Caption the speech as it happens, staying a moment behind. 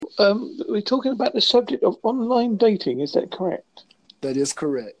we're talking about the subject of online dating. Is that correct? That is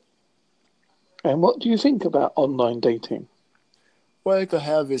correct. And what do you think about online dating? Well, it can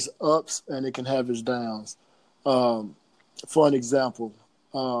have its ups and it can have its downs. Um, for an example,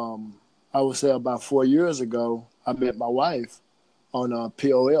 I would say about 4 years ago, I met my wife on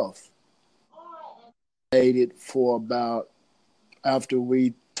POF. Dated for about, after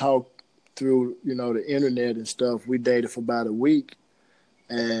we talked through, the internet and stuff, we dated for about a week.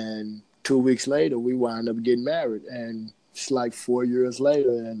 And 2 weeks later, we wound up getting married. And it's like 4 years later,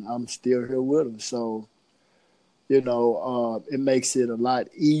 and I'm still here with her. So, it makes it a lot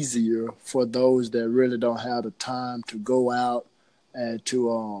easier for those that really don't have the time to go out and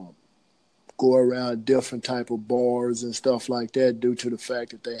to go around different type of bars and stuff like that due to the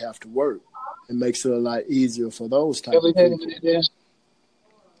fact that they have to work. It makes it a lot easier for those type of people. Yeah.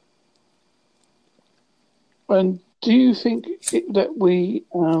 And do you think that we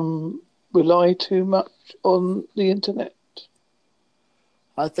rely too much on the internet?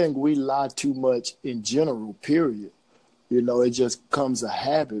 I think we lie too much in general, period. It just comes a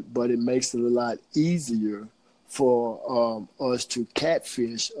habit, but it makes it a lot easier for us to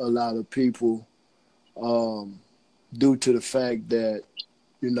catfish a lot of people due to the fact that,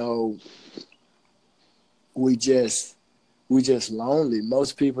 you know, we just lonely.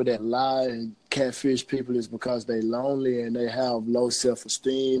 Most people that lie and catfish people is because they lonely and they have low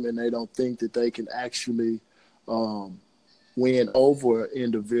self-esteem and they don't think that they can actually win over an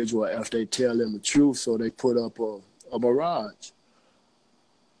individual if they tell them the truth. So they put up a mirage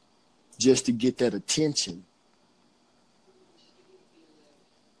just to get that attention.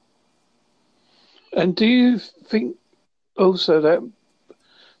 And do you think also that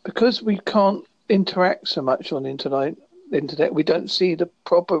because we can't interact so much on internet, we don't see the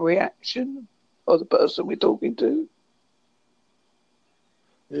proper reaction of the person we're talking to?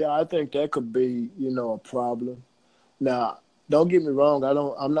 Yeah, I think that could be, a problem. Now, don't get me wrong.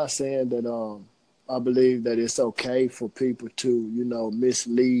 I'm not saying that I believe that it's okay for people to,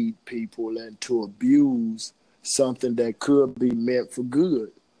 mislead people and to abuse something that could be meant for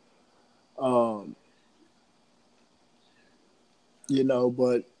good. Um,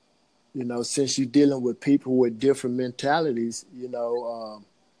 but since you're dealing with people with different mentalities,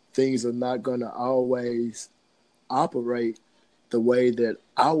 things are not going to always operate the way that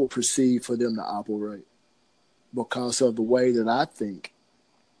I would perceive for them to operate because of the way that I think.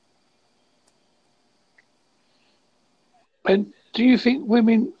 And do you think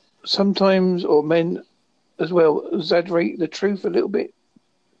women sometimes, or men as well, exaggerate the truth a little bit?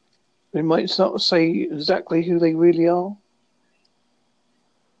 They might not say exactly who they really are.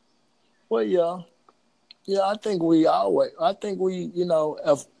 Well, yeah. Yeah, I think we,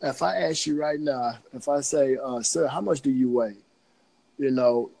 if I ask you right now, if I say, sir, how much do you weigh? You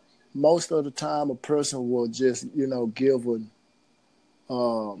know, most of the time a person will just, give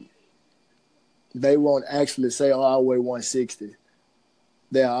um, they won't actually say, oh, I weigh 160.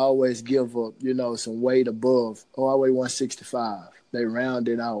 They'll always give up, some weight above, oh, I weigh 165. They round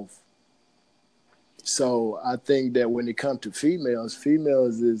it off. So I think that when it comes to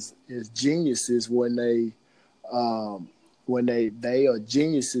females is geniuses um, when they are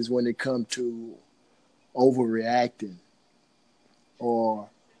geniuses when it comes to overreacting or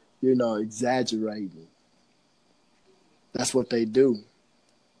exaggerating. That's what they do.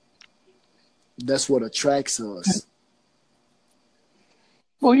 That's what attracts us.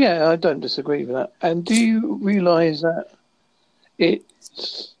 Well, yeah, I don't disagree with that. And do you realise that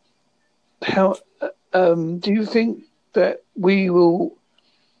it's how? Do you think that we will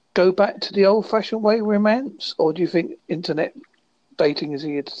go back to the old-fashioned way of romance, or do you think internet dating is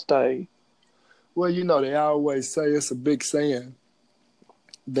here to stay? Well, they always say it's a big saying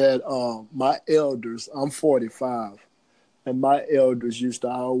that my elders, I'm 45, and my elders used to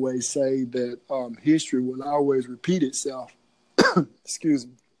always say that history will always repeat itself. Excuse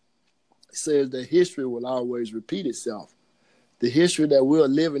me. It says that history will always repeat itself. The history that we're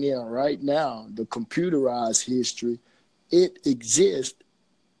living in right now, the computerized history, it exists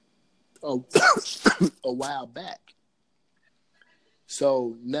a, a while back.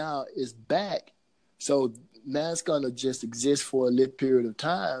 So now it's back. So now it's going to just exist for a little period of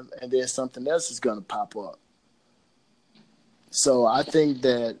time, and then something else is going to pop up. So I think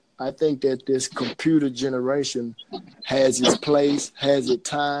that this computer generation has its place, has its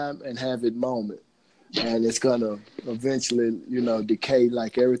time, and have its moment, and it's gonna eventually, decay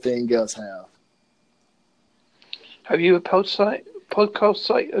like everything else have. Have you a podcast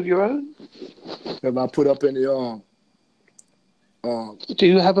site of your own? If I put up in the Do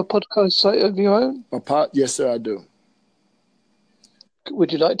you have a podcast site of your own? a pot, yes sir, I do.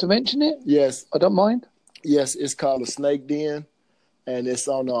 Would you like to mention it? Yes, I don't mind. yes, it's called a Snake Den, and it's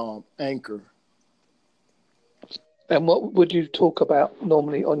on Anchor. And what would you talk about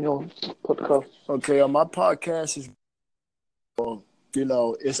normally on your podcast? Okay, on my podcast is,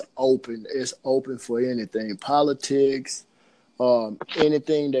 it's open. It's open for anything, politics,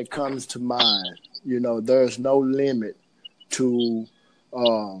 anything that comes to mind. There's no limit to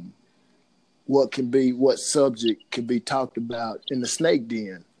um, what subject can be talked about in the Snake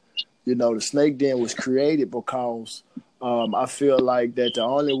Den. The Snake Den was created because I feel like that the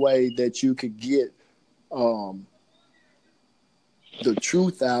only way that you could get the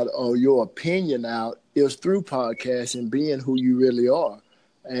truth out or your opinion out is through podcasts and being who you really are.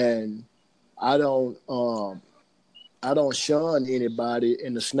 And I don't shun anybody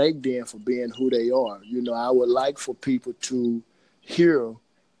in the Snake Den for being who they are. I would like for people to hear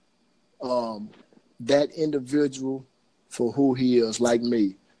that individual for who he is, like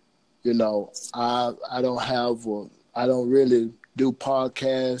me. I don't really do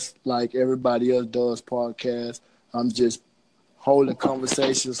podcasts like everybody else does podcasts. I'm just holding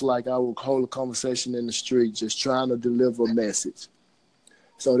conversations like I would hold a conversation in the street, just trying to deliver a message.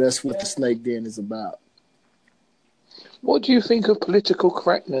 So that's what the Snake Den is about. What do you think of political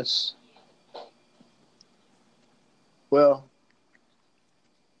correctness? Well,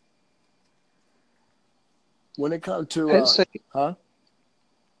 when it comes to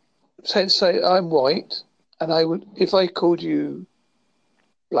Let's say I'm white, and if I called you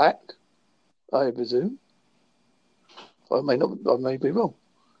black, I presume. I may be wrong,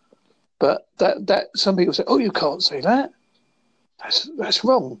 but that some people say, "Oh, you can't say that. That's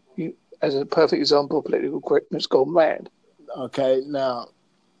wrong." As a perfect example of political correctness gone mad. Okay, now,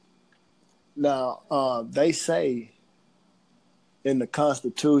 they say in the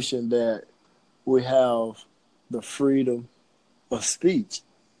Constitution that we have the freedom of speech.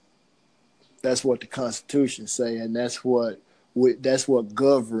 That's what the Constitution say, and that's what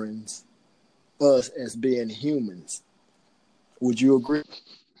governs us as being humans. Would you agree?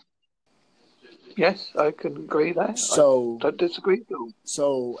 Yes, I can agree that. So, I don't disagree though.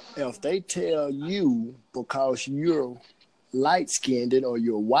 So if they tell you because you're light-skinned or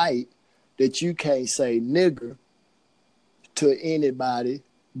you're white that you can't say nigger to anybody,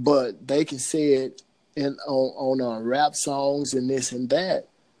 but they can say it on rap songs and this and that,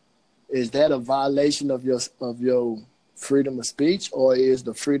 is that a violation of your freedom of speech, or is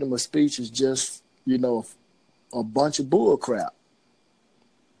the freedom of speech is just a bunch of bull crap?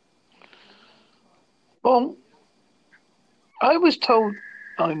 Well, I was told,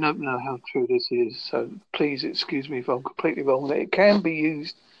 I don't know how true this is, so please excuse me if I'm completely wrong, that it can be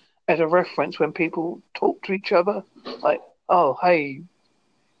used as a reference when people talk to each other, like, "Oh, hey,"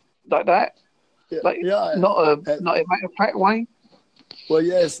 like that, not in a matter of fact way. Well,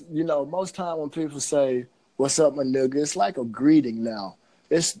 yes, most time when people say, "What's up, my nigga?" it's like a greeting now.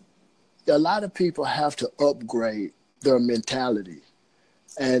 It's a lot of people have to upgrade their mentality.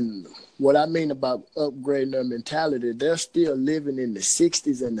 And what I mean about upgrading their mentality, they're still living in the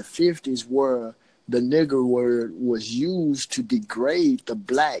 60s and the 50s where the nigger word was used to degrade the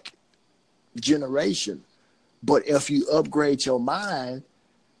black generation. But if you upgrade your mind,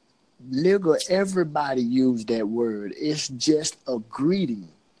 nigger, everybody used that word. It's just a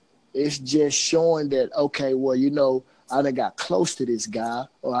greeting. It's just showing that, okay, well, I done got close to this guy,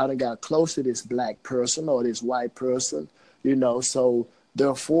 or I done got close to this black person or this white person, so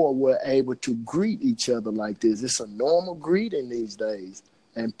therefore we're able to greet each other like this. It's a normal greeting these days.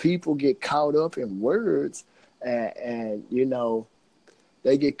 And people get caught up in words and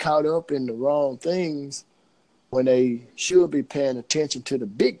they get caught up in the wrong things when they should be paying attention to the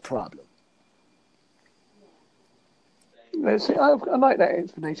big problem. Let's see, I like that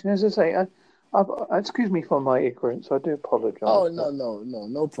explanation. As I say, excuse me for my ignorance. I do apologise. Oh,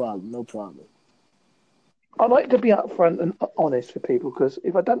 no problem. I like to be upfront and honest with people, because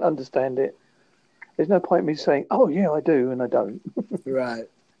if I don't understand it, there's no point in me saying, "Oh yeah, I do," and I don't. Right.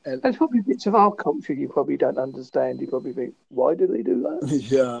 And there's probably bits of our culture you probably don't understand. You probably think, "Why do they do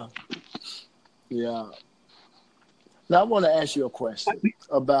that?" Yeah. Now I want to ask you a question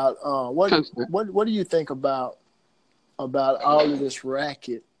about what do you think about all of this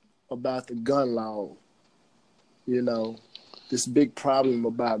racket about the gun law? This big problem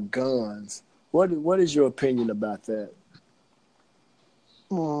about guns. What is your opinion about that?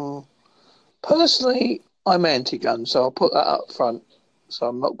 Personally, I'm anti-gun, so I'll put that up front. So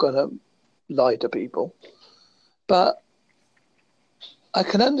I'm not going to lie to people. But I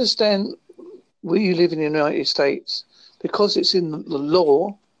can understand where you live in the United States, because it's in the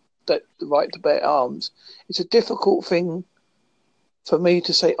law that the right to bear arms. It's a difficult thing for me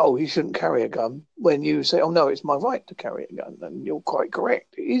to say, oh, you shouldn't carry a gun, when you say, oh, no, it's my right to carry a gun. And you're quite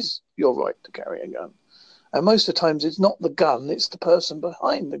correct. It is your right to carry a gun. And most of the times it's not the gun, it's the person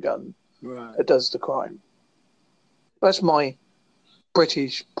behind the gun that does the crime. That's my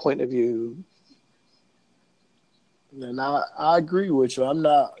British point of view. And I agree with you. I'm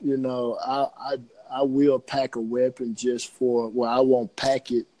not, I will pack a weapon just for, well, I won't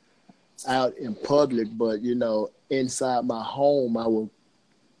pack it out in public, but, inside my home,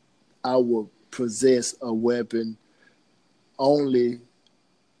 I will possess a weapon only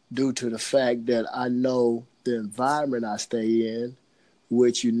due to the fact that I know the environment I stay in,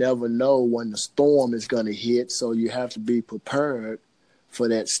 which you never know when the storm is going to hit. So you have to be prepared for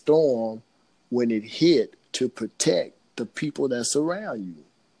that storm when it hit to protect the people that surround you.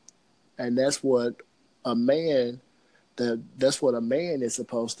 And that's what a man is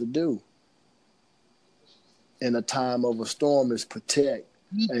supposed to do in a time of a storm, is protect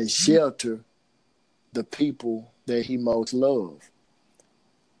and shelter the people that he most loves.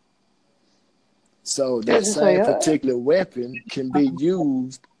 So that same particular weapon can be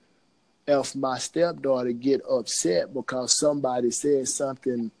used if my stepdaughter get upset because somebody said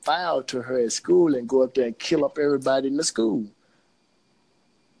something foul to her at school and go up there and kill up everybody in the school.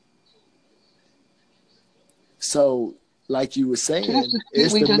 So, like you were saying,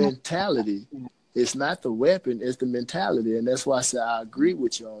 it's the mentality. It's not the weapon, it's the mentality. And that's why I said I agree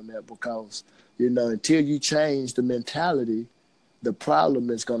with you on that, because, until you change the mentality, the problem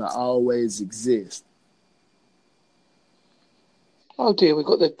is going to always exist. Oh dear, we've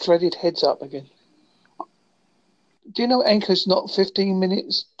got the dreaded heads up again. Do you know Anchor's not 15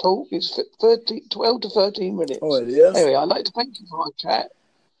 minutes talk? It's 12 to 13 minutes. Oh, it is? Anyway, I'd like to thank you for our chat.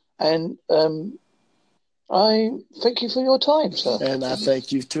 And I thank you for your time, sir. And I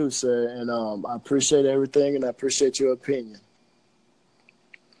thank you too, sir. And I appreciate everything, and I appreciate your opinion.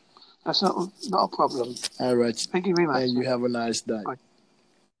 That's not a problem. All right. Thank you very much. And you have a nice day. Bye.